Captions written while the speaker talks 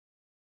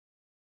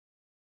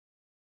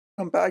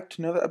Welcome back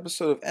to another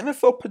episode of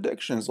NFL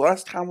predictions.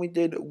 Last time we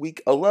did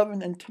week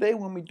 11, and today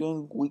we'll be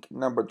doing week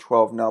number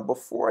 12. Now,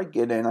 before I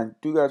get in, I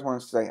do guys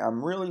want to say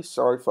I'm really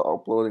sorry for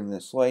uploading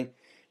this late.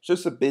 It's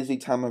just a busy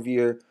time of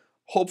year.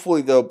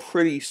 Hopefully, though,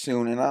 pretty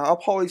soon, and I'll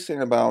probably say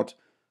in about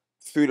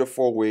 3 to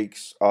 4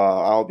 weeks,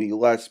 I'll be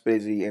less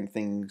busy and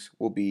things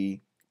will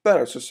be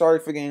better. So sorry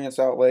for getting this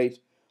out late.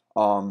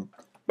 Um,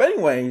 but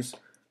anyways,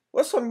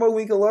 let's talk about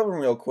week 11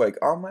 real quick.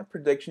 On my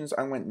predictions,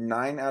 I went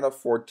 9 out of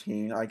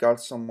 14. I got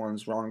some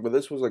ones wrong, but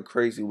this was a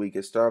crazy week.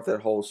 It started off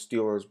that whole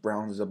Steelers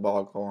Browns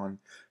debacle on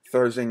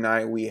Thursday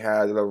night. We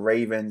had the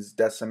Ravens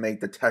decimate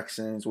the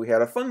Texans. We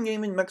had a fun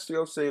game in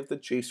Mexico City with the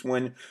Chiefs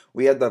win.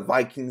 We had the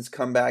Vikings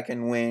come back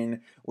and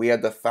win. We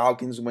had the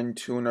Falcons win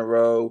 2 in a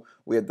row.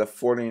 We had the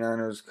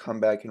 49ers come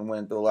back and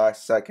win at the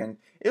last second.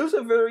 It was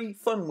a very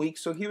fun week.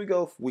 So here we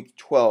go for week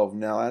 12.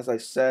 Now, as I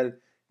said,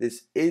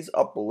 this is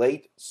up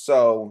late.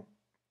 So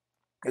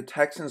the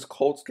Texans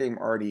Colts game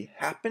already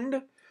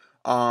happened.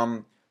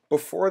 Um,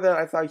 Before that,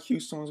 I thought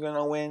Houston was going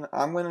to win.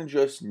 I'm going to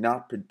just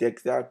not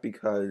predict that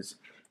because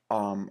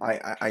I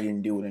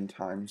didn't do it in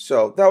time.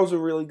 So that was a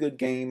really good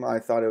game. I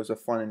thought it was a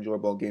fun,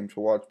 enjoyable game to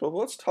watch. But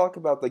let's talk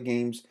about the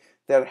games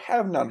that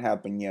have not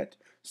happened yet.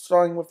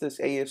 Starting with this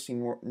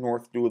AFC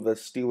North due to the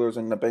Steelers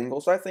and the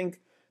Bengals. I think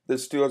the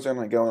Steelers are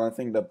going to go, and I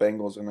think the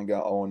Bengals are going to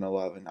go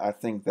 0-11. I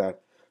think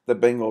that the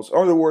Bengals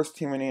are the worst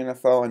team in the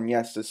NFL, and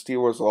yes, the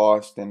Steelers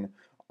lost, and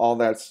all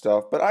that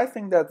stuff. But I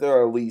think that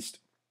they're at least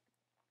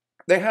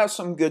they have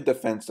some good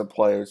defensive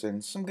players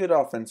and some good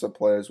offensive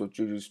players with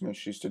Juju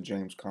Smith-Schuster,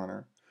 James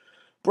Conner.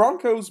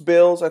 Broncos,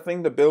 Bills. I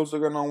think the Bills are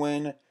gonna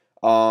win.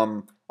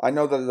 I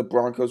know that the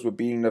Broncos were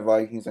beating the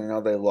Vikings. I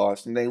know they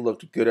lost, and they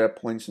looked good at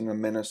points in the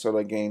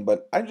Minnesota game.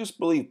 But I just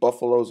believe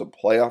Buffalo's a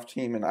playoff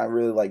team, and I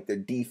really like their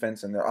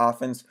defense and their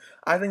offense.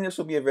 I think this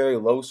will be a very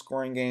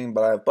low-scoring game,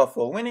 but I have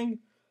Buffalo winning.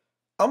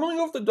 I'm gonna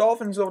go with the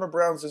Dolphins over the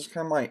Browns. This is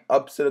kind of my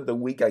upset of the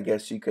week, I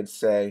guess you could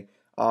say.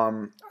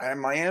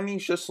 Miami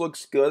just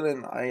looks good,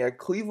 and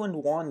Cleveland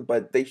won,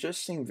 but they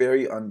just seem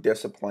very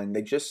undisciplined.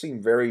 They just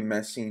seem very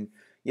messy.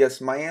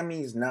 Yes,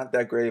 Miami's not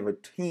that great of a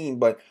team,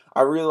 but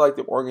I really like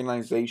the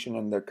organization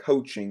and their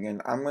coaching,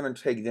 and I'm gonna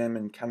take them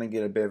and kind of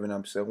get a bit of an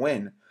upset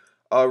win.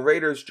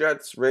 Raiders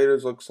Jets.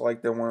 Raiders looks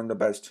like they're one of the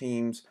best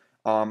teams.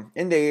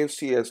 In the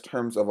AFC, as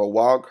terms of a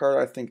wild card,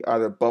 I think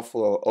either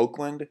Buffalo,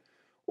 Oakland,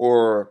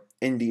 or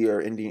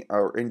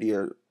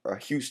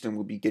Houston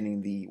will be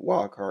getting the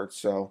wild card.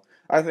 So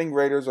I think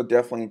Raiders are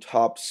definitely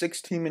top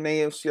 6 team in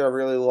AFC. I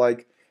really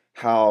like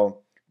how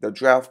the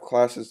draft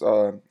class is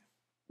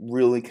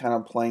really kind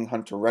of playing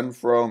Hunter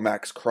Renfrow.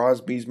 Max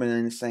Crosby's been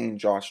insane.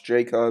 Josh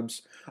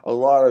Jacobs. A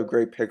lot of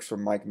great picks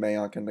from Mike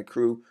Mayock and the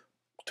crew,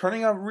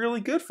 turning out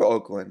really good for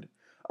Oakland.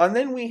 And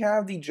then we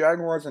have the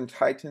Jaguars and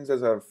Titans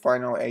as a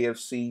final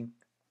AFC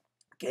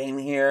game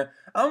here.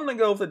 I'm gonna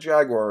go with the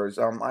Jaguars.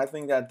 I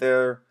think that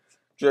they're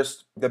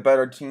just the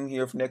better team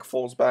here. If Nick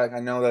Foles back,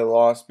 I know they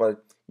lost,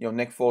 but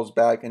Nick Foles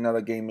back,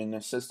 another game in the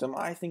system.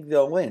 I think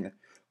they'll win.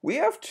 We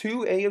have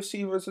two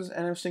AFC versus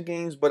NFC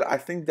games, but I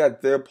think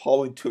that they're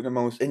probably two of the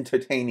most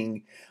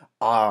entertaining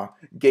uh,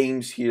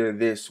 games here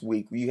this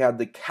week. We have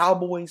the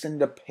Cowboys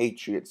and the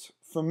Patriots.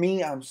 For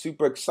me, I'm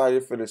super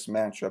excited for this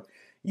matchup.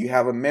 You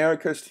have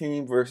America's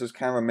team versus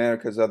kind of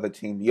America's other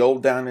team. The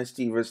old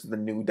dynasty versus the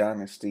new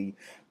dynasty.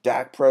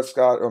 Dak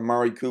Prescott or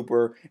Murray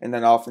Cooper, and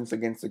then offense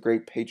against the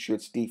great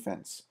Patriots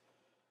defense.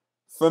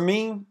 For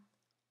me,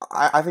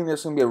 I think this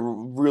is going to be a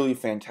really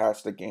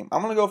fantastic game.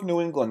 I'm going to go with New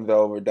England,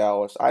 though, over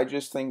Dallas. I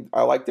just think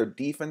I like their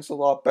defense a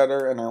lot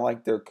better, and I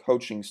like their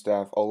coaching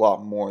staff a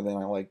lot more than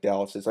I like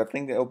Dallas's. I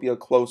think it'll be a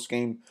close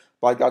game,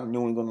 but I got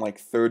New England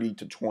like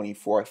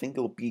 30-24. I think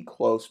it'll be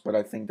close, but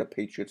I think the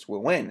Patriots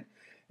will win.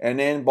 And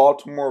then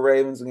Baltimore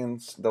Ravens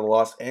against the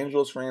Los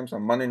Angeles Rams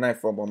on Monday Night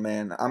Football.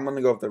 Man, I'm going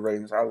to go with the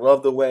Ravens. I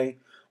love the way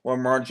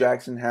Lamar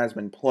Jackson has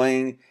been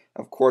playing.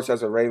 Of course,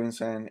 as a Ravens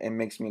fan, it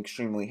makes me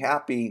extremely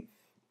happy.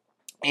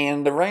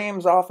 And the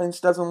Rams offense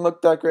doesn't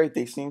look that great.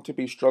 They seem to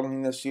be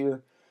struggling this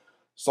year.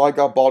 So I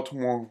got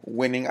Baltimore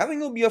winning. I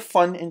think it'll be a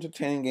fun,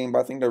 entertaining game,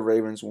 but I think the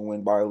Ravens will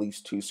win by at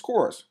least 2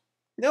 scores.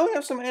 Now we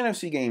have some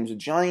NFC games.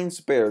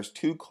 Giants, Bears,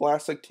 two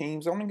classic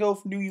teams. I'm going to go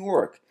with New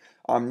York.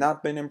 I'm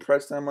not been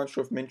impressed that much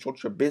with Mitchell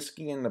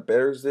Trubisky and the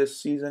Bears this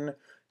season.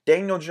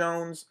 Daniel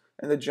Jones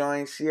and the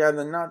Giants, yeah,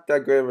 they're not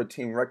that great of a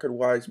team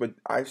record-wise, but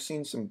I've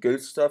seen some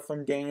good stuff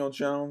from Daniel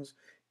Jones.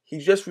 He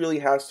just really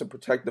has to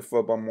protect the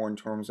football more in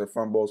terms of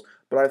fumbles,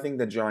 but I think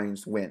the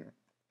Giants win.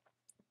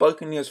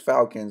 Buccaneers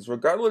Falcons.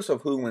 Regardless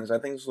of who wins, I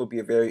think this will be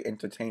a very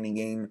entertaining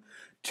game.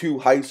 Two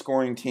high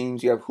scoring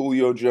teams. You have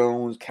Julio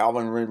Jones,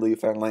 Calvin Ridley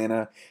for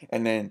Atlanta,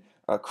 and then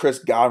Chris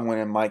Godwin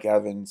and Mike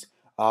Evans.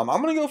 I'm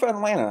gonna go for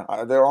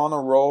Atlanta. They're on a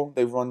roll.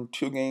 They've won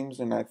 2 games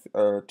in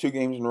 2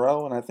 games in a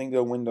row, and I think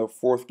they'll win the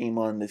fourth game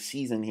on the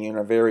season here in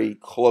a very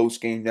close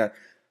game that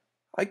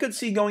I could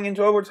see going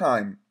into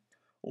overtime.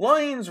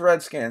 Lions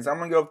Redskins. I'm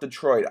gonna go with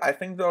Detroit. I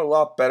think they're a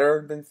lot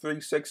better than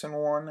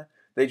 3-6-1.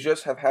 They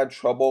just have had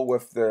trouble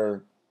with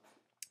their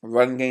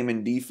run game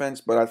and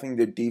defense, but I think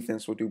their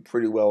defense will do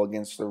pretty well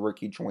against the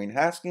rookie Dwayne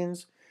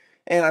Haskins.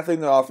 And I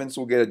think the offense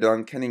will get it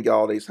done. Kenny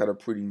Galladay's had a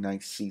pretty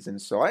nice season,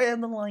 so I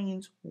have the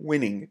Lions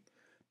winning.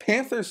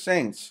 Panthers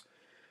Saints.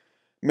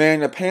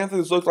 Man, the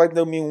Panthers look like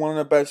they'll be one of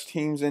the best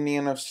teams in the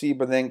NFC,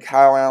 but then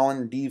Kyle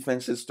Allen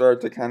defenses start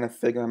to kind of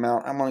figure them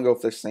out. I'm going to go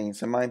with the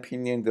Saints. In my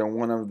opinion, they're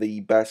one of the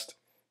best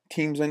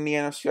teams in the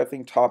NFC. I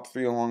think top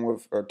three along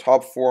with, or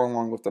top four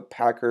along with the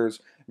Packers,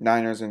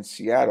 Niners, and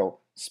Seattle.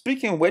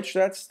 Speaking of which,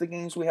 that's the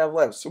games we have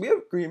left. So we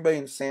have Green Bay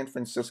and San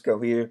Francisco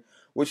here,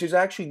 which is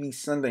actually the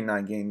Sunday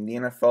night game. The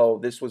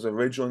NFL, this was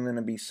originally going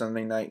to be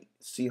Sunday night,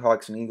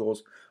 Seahawks and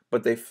Eagles,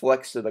 but they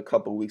flexed it a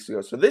couple weeks ago.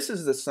 So this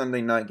is the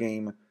Sunday night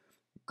game.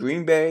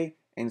 Green Bay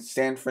and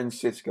San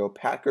Francisco,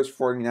 Packers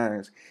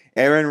 49ers.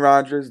 Aaron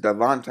Rodgers,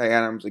 Davante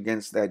Adams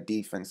against that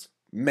defense.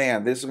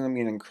 Man, this is going to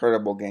be an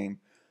incredible game.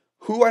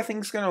 Who I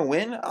think is going to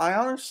win?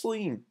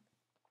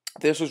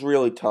 This is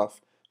really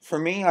tough. For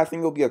me, I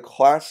think it'll be a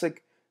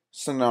classic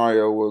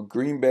scenario where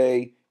Green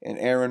Bay and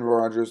Aaron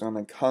Rodgers are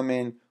going to come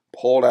in,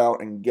 pull it out,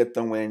 and get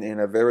the win in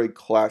a very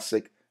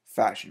classic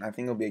fashion. I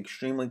think it'll be an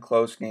extremely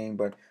close game,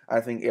 but I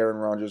think Aaron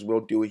Rodgers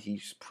will do it.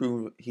 He's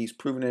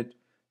proven it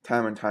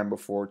time and time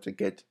before to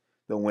get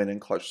the win in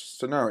clutch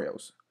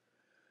scenarios.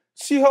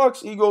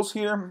 Seahawks, Eagles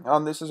here.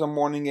 This is a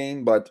morning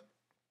game, but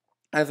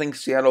I think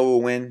Seattle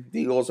will win.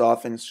 The Eagles'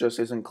 offense just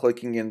isn't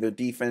clicking, and their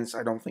defense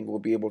I don't think will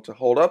be able to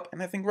hold up.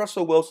 And I think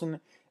Russell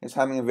Wilson is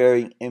having a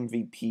very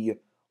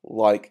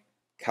MVP-like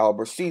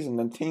caliber season.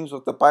 The teams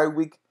with the bye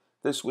week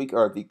this week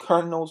are the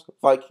Cardinals,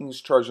 Vikings,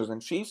 Chargers,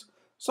 and Chiefs.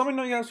 So let me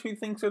know, guys, who you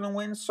think's going to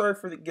win. Sorry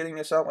for getting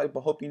this out late,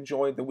 but hope you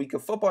enjoyed the week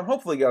of football. And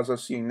hopefully, guys, I'll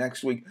see you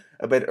next week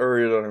a bit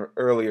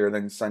earlier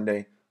than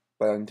Sunday.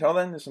 But until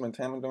then, this is my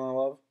time I'm going to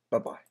love.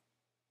 Bye-bye.